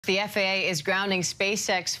The FAA is grounding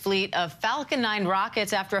SpaceX fleet of Falcon 9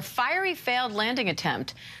 rockets after a fiery failed landing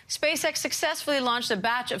attempt. SpaceX successfully launched a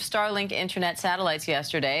batch of Starlink internet satellites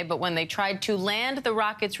yesterday, but when they tried to land the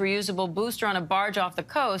rocket's reusable booster on a barge off the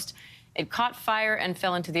coast, it caught fire and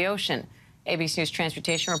fell into the ocean. ABC News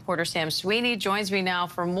transportation reporter Sam Sweeney joins me now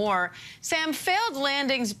for more. Sam, failed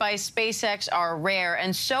landings by SpaceX are rare,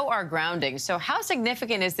 and so are groundings. So how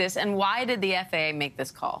significant is this, and why did the FAA make this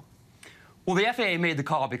call? Well, the FAA made the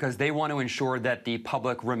call because they want to ensure that the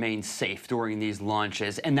public remains safe during these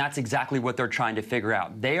launches, and that's exactly what they're trying to figure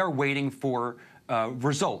out. They are waiting for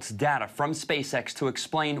results, data from SpaceX to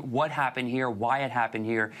explain what happened here, why it happened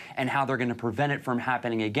here, and how they're going to prevent it from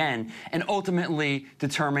happening again, and ultimately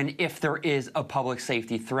determine if there is a public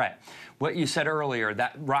safety threat. What you said earlier,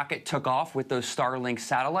 that rocket took off with those Starlink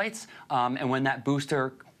satellites, and when that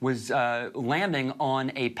booster was landing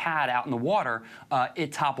on a pad out in the water,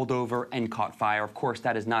 it toppled over and caught fire. Of course,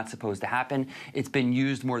 that is not supposed to happen. It's been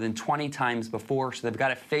used more than 20 times before, so they've got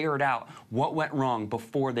to figure it out what went wrong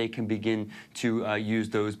before they can begin to use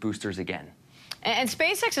those boosters again. And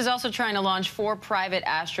SpaceX is also trying to launch 4 private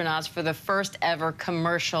astronauts for the first ever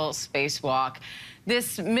commercial spacewalk.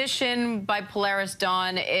 This mission by Polaris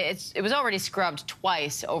Dawn, it was already scrubbed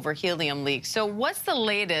twice over helium leaks. So what's the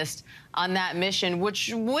latest on that mission,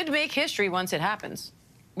 which would make history once it happens?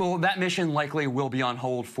 Well, that mission likely will be on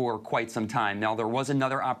hold for quite some time. Now, there was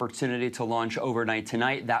another opportunity to launch overnight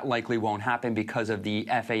tonight. That likely won't happen because of the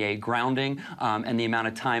FAA grounding and the amount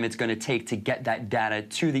of time it's going to take to get that data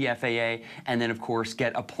to the FAA and then, of course,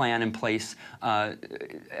 get a plan in place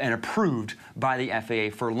and approved by the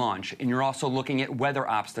FAA for launch. And you're also looking at weather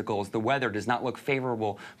obstacles. The weather does not look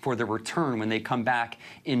favorable for the return when they come back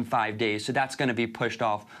in 5 days. So that's going to be pushed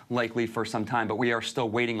off likely for some time. But we are still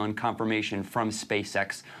waiting on confirmation from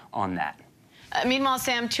SpaceX on that. Meanwhile,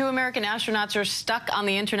 Sam, 2 American astronauts are stuck on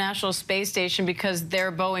the International Space Station because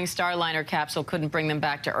their Boeing Starliner capsule couldn't bring them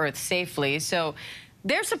back to Earth safely. So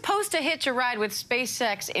they're supposed to hitch a ride with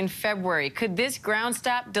SpaceX in February. Could this ground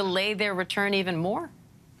stop delay their return even more?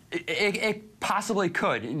 It possibly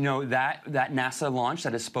could. You know, that NASA launch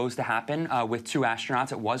that is supposed to happen with 2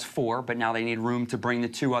 astronauts, it was 4, but now they need room to bring the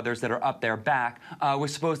 2 others that are up there back,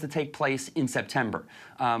 was supposed to take place in September.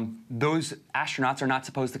 Those astronauts are not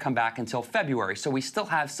supposed to come back until February, so we still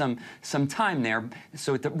have some time there.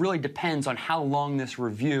 So it really depends on how long this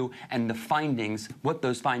review and the findings, what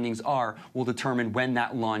those findings are, will determine when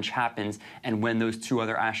that launch happens and when those 2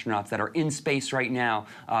 other astronauts that are in space right now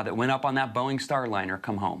that went up on that Boeing Starliner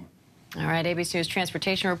come home. All right, ABC News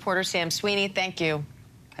transportation reporter Sam Sweeney, thank you.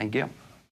 Thank you.